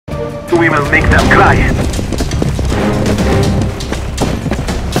We will make them cry.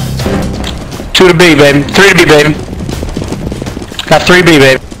 2 to B, baby. 3 to B, baby. Got 3 B,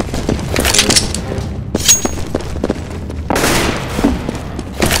 baby.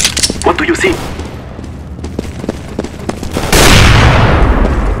 What do you see?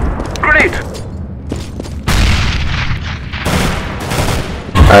 Grenade!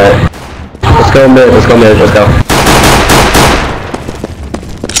 Alright. Let's go mid, let's go mid, let's go.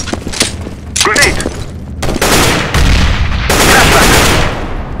 Grenade!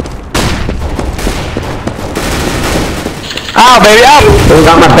 Ow, baby, ow! Who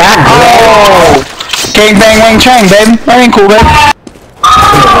got my back? Oh! Gang bang Wang Chang, baby. That ain't cool, baby.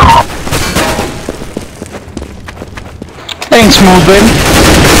 That ain't smooth, baby.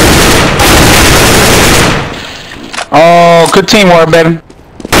 Oh, good teamwork, baby.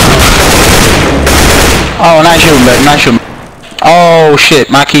 Oh, nice shooting, baby. Nice shooting. Oh, shit.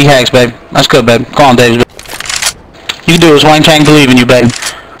 My key hacks, baby. That's good, baby. Come on, Davis, baby. You can do this. Wang Chang believe in you, baby.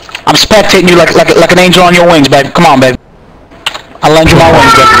 I'm spectating you like an angel on your wings, baby. Come on, baby. I'll lend you my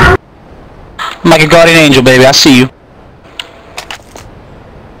wings, baby. I'm like a guardian angel, baby. I see you.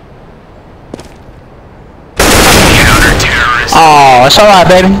 Oh, it's alright,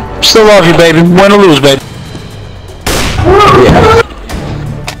 baby. Still love you, baby. Win or lose, baby. Yeah.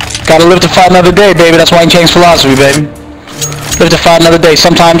 Gotta live to fight another day, baby. That's Wang Chang's philosophy, baby. Live to fight another day.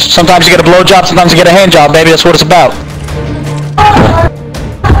 Sometimes you get a blowjob, sometimes you get a hand job, baby. That's what it's about.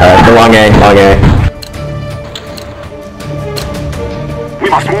 Alright, the long A, long A. We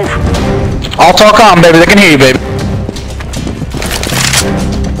must move. All talk on, baby. They can hear you, baby.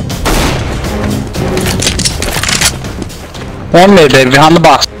 One mid, baby. Behind the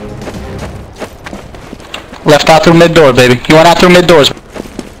box. Left out through mid door, baby. You went out through mid doors.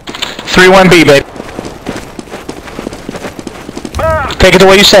 3-1B, baby. Take it the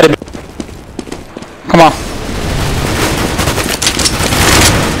way you said it. Come on.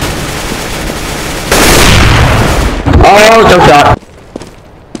 Oh, jump shot.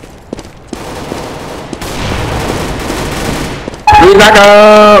 Please back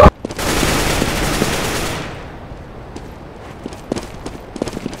up.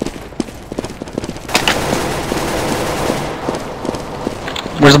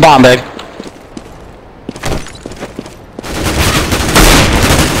 Where's the bomb, babe?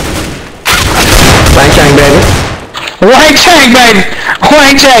 Wang Chang, baby. Wang Chang, baby!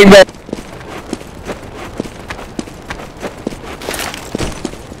 Wang Chang, baby!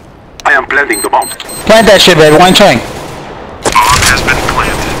 I am planting the bomb. Plant that shit, baby. Wang Chang. Bomb has been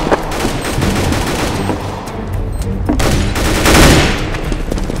planted.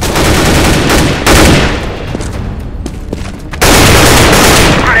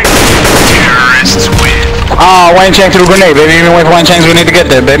 Terrorists win. Oh, Wang Chang threw a grenade, baby. Even wait for Wang Chang's grenade to get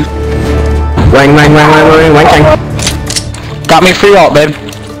there, baby. Wang Chang. Got me free ult, babe.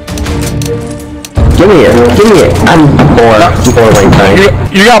 Give me it. I'm poor. Wang Chang.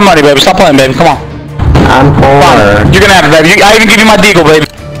 You got money, baby. Stop playing, baby. Come on. I'm poor. You're gonna have it, baby. I even give you my deagle, baby.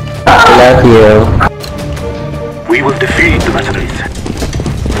 I love you. We will defeat the mercenaries.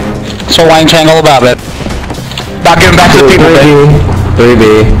 So Wang Chang all about, babe. About giving back to the people, baby. 3B.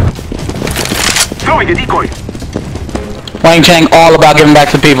 Throwing a decoy. Wang Chang all about giving back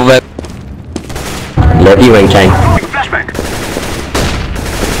to the people, babe. Love you, Wang Chang. Throwing a flashbang.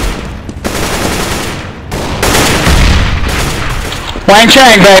 Wang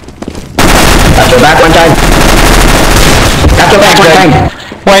Chang, babe. Got your back, Wang Chang. Got your back, Wang Chang.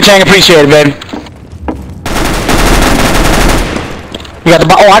 Wang Chang appreciate it, babe. You got the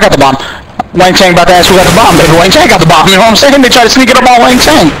bomb. Oh, I got the bomb. Wang Chang about to ask who got the bomb, baby. Wang Chang got the bomb. You know what I'm saying? They try to sneak it up on Wang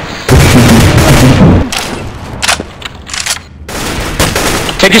Chang.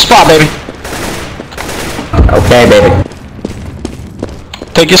 Take your spot, baby. Okay, baby.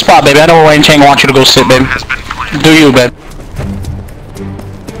 Take your spot, baby. I know where Wang Chang wants you to go sit, baby. Do you, babe.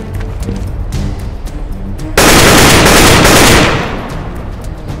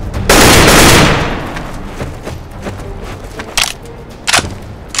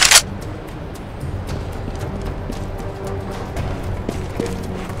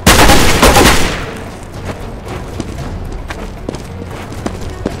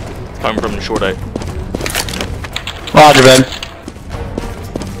 I'm from the short A. Roger, babe.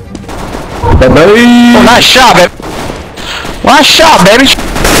 Bye-bye. Oh, nice shot, babe. Nice shot, baby.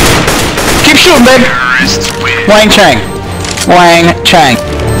 Keep shooting, baby. Wang Chang. Wang Chang.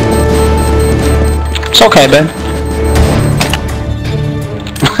 It's okay, babe.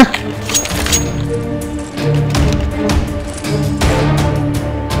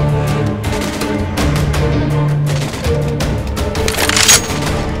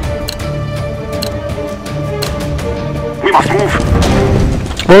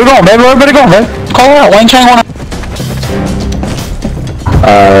 Where we going, baby? Where everybody going, baby? Call it out. Wang Chang on.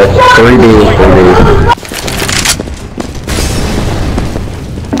 3B.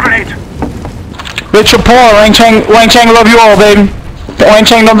 Grenade. Rich or poor, Wang Chang love you all, baby. Wang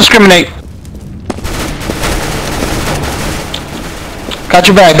Chang don't discriminate. Got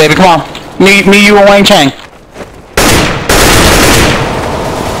your back, baby. Come on. Me, you, and Wang Chang.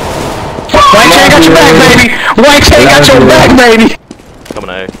 Wang Chang got your back, baby. Wang Chang got your back, baby. Coming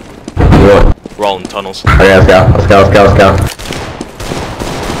A. What? We're all in tunnels. Okay, let's go.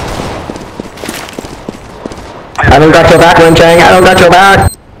 I don't got your back, Wang Chang. I don't got your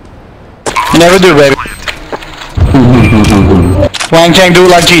back. Never do, baby. Wang Chang, do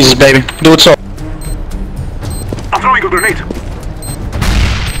it like Jesus, baby. Do it so. I'm throwing a grenade.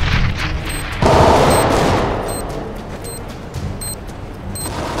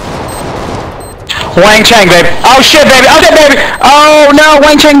 Wang Chang, baby. Oh shit, baby. Oh shit, baby. Oh no,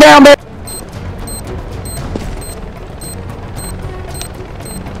 Wang Chang down, baby.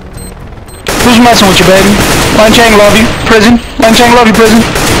 Who's messing with you, baby? Wang Chang love you. Prison. Wang Chang love you, prison.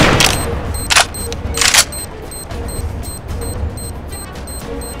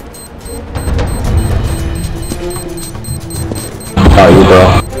 Oh, you bro.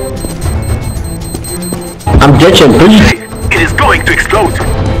 I'm ditching, please. It is going to explode.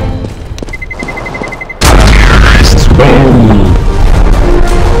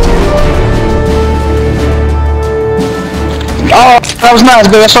 Oh, that was nice,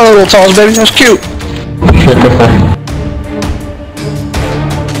 baby. I saw the little toss, baby. That was cute.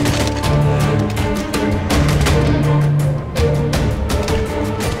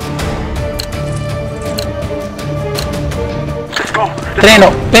 Let's go.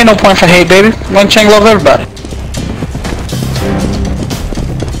 There ain't no point for hate, baby. Wang Chang love everybody.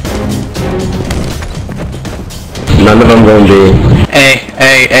 None of them gonna be.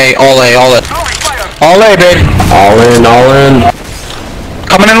 Hey, all A. Throwing fire. All A, baby. All in.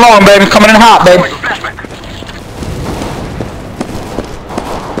 Coming in long, baby. Coming in hot, baby. Throwing flashback.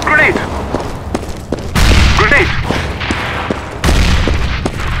 Grenade. Grenade.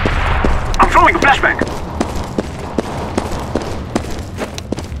 I'm throwing a flashback.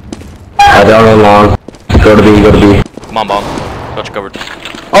 I don't know long. Go to B. Come on, bomb. Got you covered.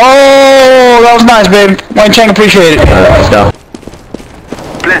 Oh, that was nice, baby. Wang Chang appreciate it. Alright, let's go.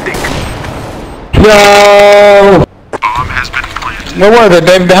 Planting. No! Bomb has been planted. Where were they,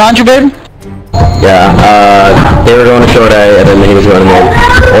 baby? Behind you, baby? Yeah, they were going to short A, and then he was going to mid.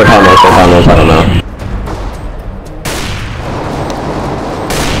 Or tunnels, I don't know.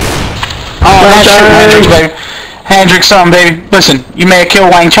 Oh, that's true, Hendrix, baby. Hendrix, something, baby. Listen, you may have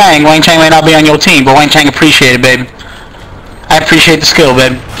killed Wang Chang. Wang Chang may not be on your team, but Wang Chang appreciate it, baby. I appreciate the skill,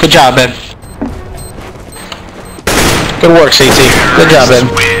 baby. Good job, baby. Good work, CT. Good job, baby.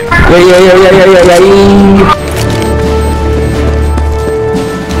 Yeah.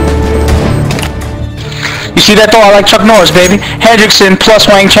 You see that though? I like Chuck Norris, baby. Hendrickson plus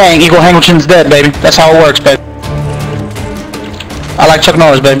Wang Chang equal Hendrickson's dead, baby. That's how it works, baby. I like Chuck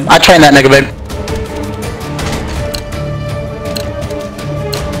Norris, baby. I train that nigga, baby.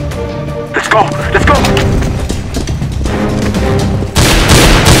 Let's go.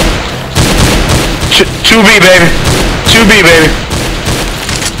 2B, baby. 2B, baby.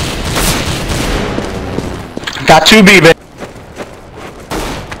 Got 2B, baby.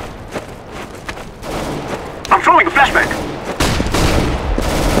 I'm throwing a flashback.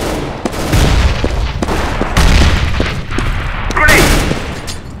 Grenade.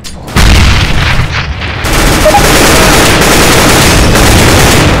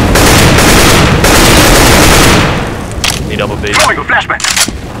 Need double B. Throwing a flashback.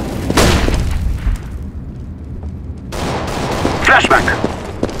 Flashback.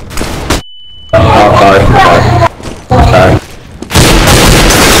 Sorry.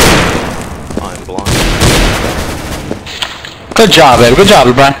 I'm blind. Good job, baby. Good job,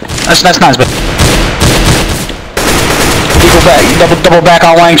 LeBron. That's nice, baby. Equal back. You double back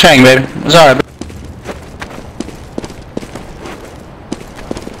on Wang Chang, baby. It's alright, baby.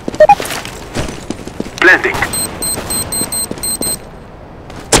 Planting.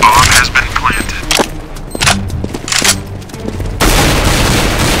 Bomb has been planted.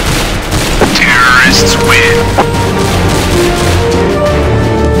 Terrorists win.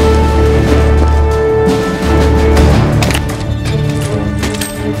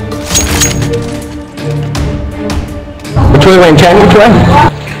 Which way, Wang Chang? Which way?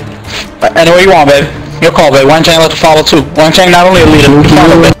 Anywhere you want, baby. Your call, baby. Wang Chang left to follow too. Wang Chang not only a leader, he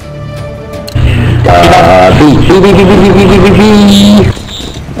follow, baby. B.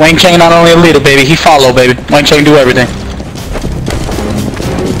 Wang Chang not only a leader, baby. He follow, baby. Wang Chang do everything.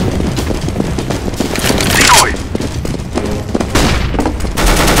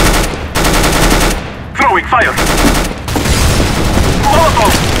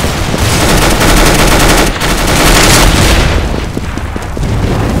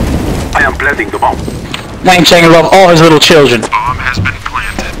 Wang Chang love all his little children. Bomb has been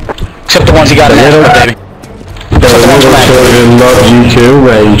planted. Except the ones he got in Africa, baby. The little children love you too,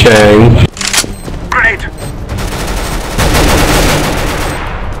 Wang Chang. Grenade.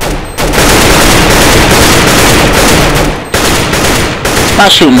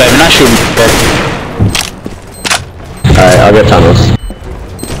 Not shooting, baby. Not shooting, baby. Alright, I'll get tunnels.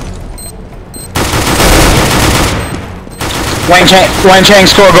 Wang Chang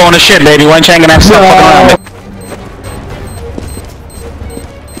score going to shit, baby. Wang Chang gonna have to stop fucking around, baby.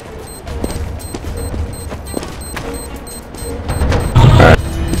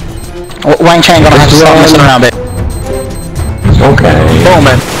 Wang Chang gonna have to stop messing around, baby. Okay. Boom,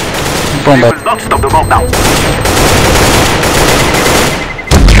 man. Boom, baby. Will not stop the bomb now.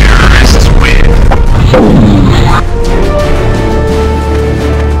 Terrorists win.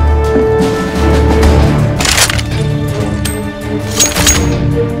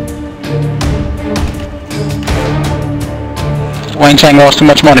 Wang Chang lost too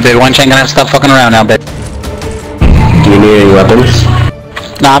much money, baby. Wang Chang gonna have to stop fucking around now, baby. Do you need any weapons?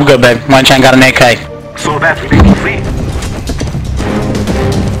 Nah, I'm good, baby. Wang Chang got an AK. So that we can be free.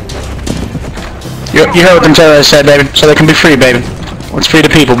 You heard what them terrorists said, baby. So they can be free, baby. Let's free the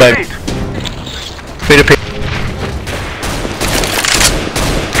people, baby. Free the people.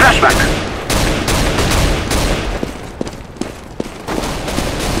 Flashback.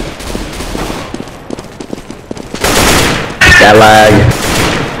 That lag.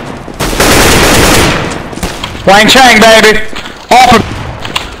 Wang Chang, baby. Off of...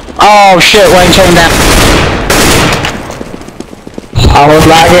 Oh shit, Wang Chang down. I was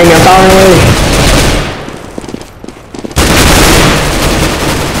lagging, I'm sorry.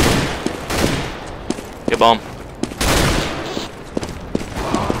 Get bomb.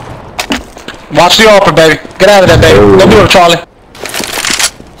 Watch the offer, baby. Get out of there, baby. Don't do it, Charlie.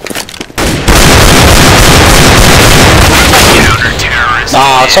 Counter-terrorist.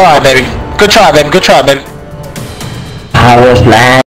 Oh, it's alright, baby. Good try, baby. Good try, baby. I was lagging.